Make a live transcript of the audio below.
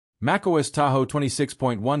macOS Tahoe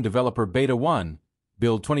 26.1 Developer Beta 1,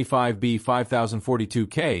 build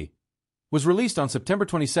 25B5042K, was released on September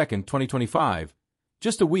 22, 2025,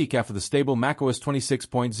 just a week after the stable macOS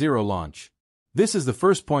 26.0 launch. This is the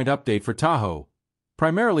first point update for Tahoe,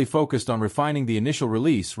 primarily focused on refining the initial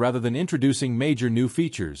release rather than introducing major new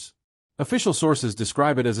features. Official sources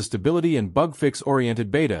describe it as a stability and bug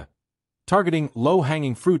fix-oriented beta, targeting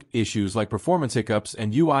low-hanging fruit issues like performance hiccups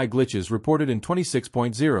and UI glitches reported in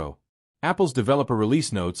 26.0. Apple's developer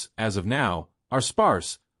release notes, as of now, are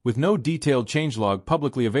sparse, with no detailed changelog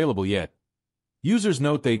publicly available yet. Users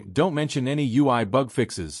note they don't mention any UI bug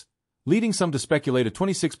fixes, leading some to speculate a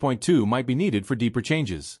 26.2 might be needed for deeper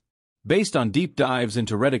changes. Based on deep dives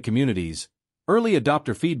into Reddit communities, early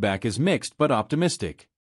adopter feedback is mixed but optimistic.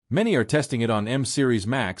 Many are testing it on M-series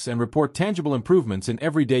Macs and report tangible improvements in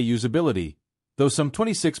everyday usability, though some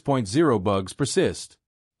 26.0 bugs persist.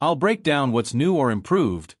 I'll break down what's new or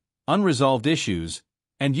improved, unresolved issues,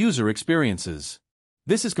 and user experiences.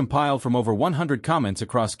 This is compiled from over 100 comments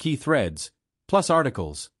across key threads, plus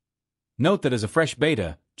articles. Note that as a fresh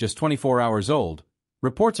beta, just 24 hours old,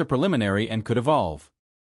 reports are preliminary and could evolve.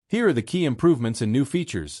 Here are the key improvements and new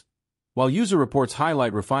features. While user reports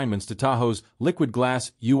highlight refinements to Tahoe's liquid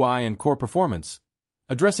glass UI and core performance,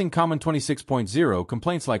 addressing common 26.0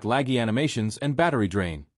 complaints like laggy animations and battery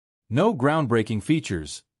drain. No groundbreaking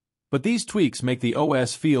features, but these tweaks make the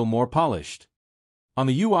OS feel more polished. On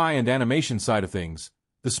the UI and animation side of things,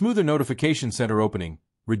 the smoother notification center opening,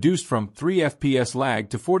 reduced from 3 FPS lag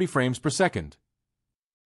to 40 frames per second.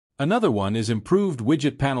 Another one is improved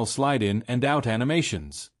widget panel slide-in and out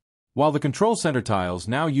animations. While the control center tiles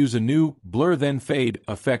now use a new blur-then-fade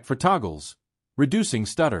effect for toggles, reducing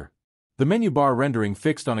stutter. The menu bar rendering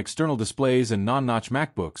fixed on external displays and non-notch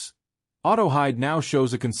MacBooks. Auto-hide now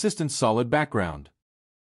shows a consistent solid background.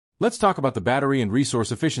 Let's talk about the battery and resource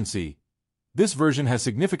efficiency. This version has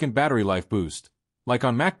significant battery life boost, like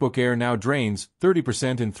on MacBook Air now drains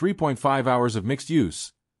 30% in 3.5 hours of mixed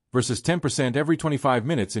use, versus 10% every 25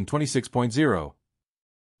 minutes in 26.0.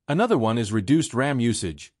 Another one is reduced RAM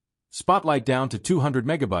usage. Spotlight down to 200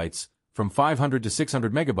 megabytes, from 500 to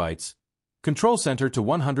 600 megabytes, Control Center to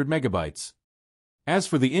 100 megabytes. As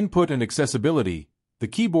for the input and accessibility, the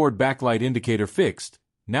keyboard backlight indicator fixed,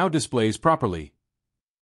 now displays properly.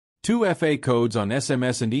 2FA codes on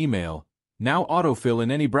SMS and email, now autofill in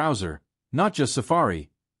any browser, not just Safari,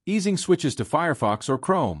 easing switches to Firefox or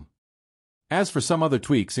Chrome. As for some other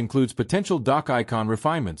tweaks includes potential dock icon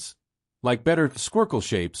refinements, like better squircle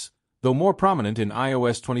shapes, though more prominent in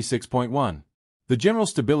iOS 26.1. The general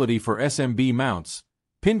stability for SMB mounts,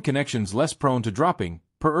 pin connections less prone to dropping,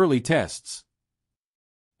 per early tests.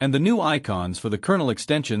 And the new icons for the kernel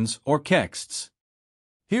extensions or kexts.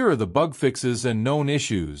 Here are the bug fixes and known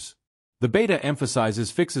issues. The beta emphasizes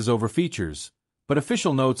fixes over features, but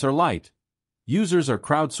official notes are light. Users are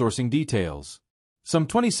crowdsourcing details. Some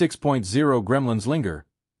 26.0 gremlins linger,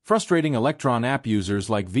 frustrating Electron app users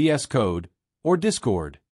like VS Code or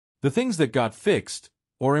Discord. The things that got fixed,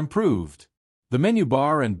 or improved. The menu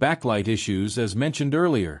bar and backlight issues as mentioned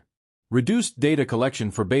earlier. Reduced data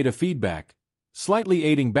collection for beta feedback, slightly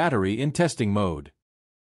aiding battery in testing mode.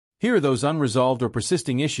 Here are those unresolved or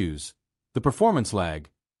persisting issues. The performance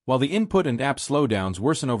lag. While the input and app slowdowns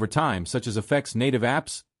worsen over time such as affects native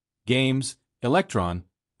apps, games, Electron,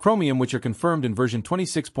 Chromium which are confirmed in version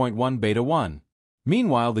 26.1 Beta 1.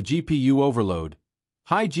 Meanwhile the GPU overload.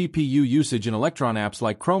 High GPU usage in Electron apps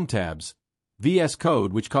like Chrome tabs, VS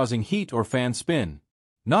Code which causing heat or fan spin.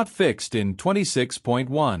 Not fixed in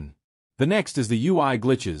 26.1. The next is the UI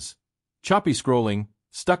glitches. Choppy scrolling,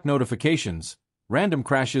 stuck notifications, random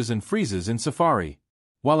crashes and freezes in Safari.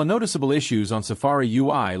 While a noticeable issues on Safari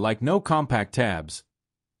UI like no compact tabs,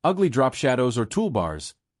 ugly drop shadows or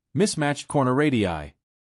toolbars, mismatched corner radii.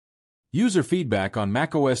 User feedback on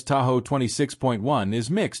macOS Tahoe 26.1 is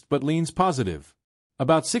mixed but leans positive.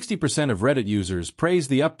 About 60% of Reddit users praise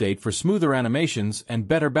the update for smoother animations and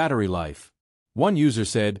better battery life. One user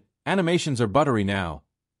said, "Animations are buttery now,"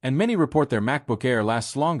 and many report their MacBook Air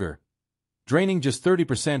lasts longer, draining just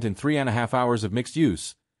 30% in 3.5 hours of mixed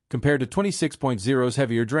use, compared to 26.0's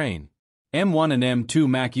heavier drain. M1 and M2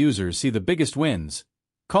 Mac users see the biggest wins,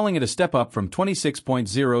 calling it a step up from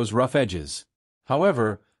 26.0's rough edges.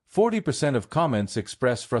 However, 40% of comments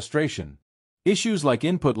express frustration. Issues like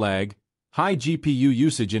input lag, high GPU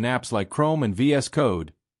usage in apps like Chrome and VS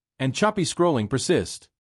Code, and choppy scrolling persist.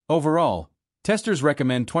 Overall, testers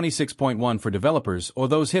recommend 26.1 for developers or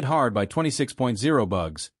those hit hard by 26.0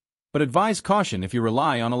 bugs, but advise caution if you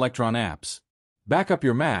rely on Electron apps. Back up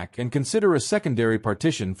your Mac and consider a secondary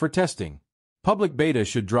partition for testing. Public beta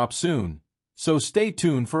should drop soon, So stay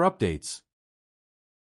tuned for updates.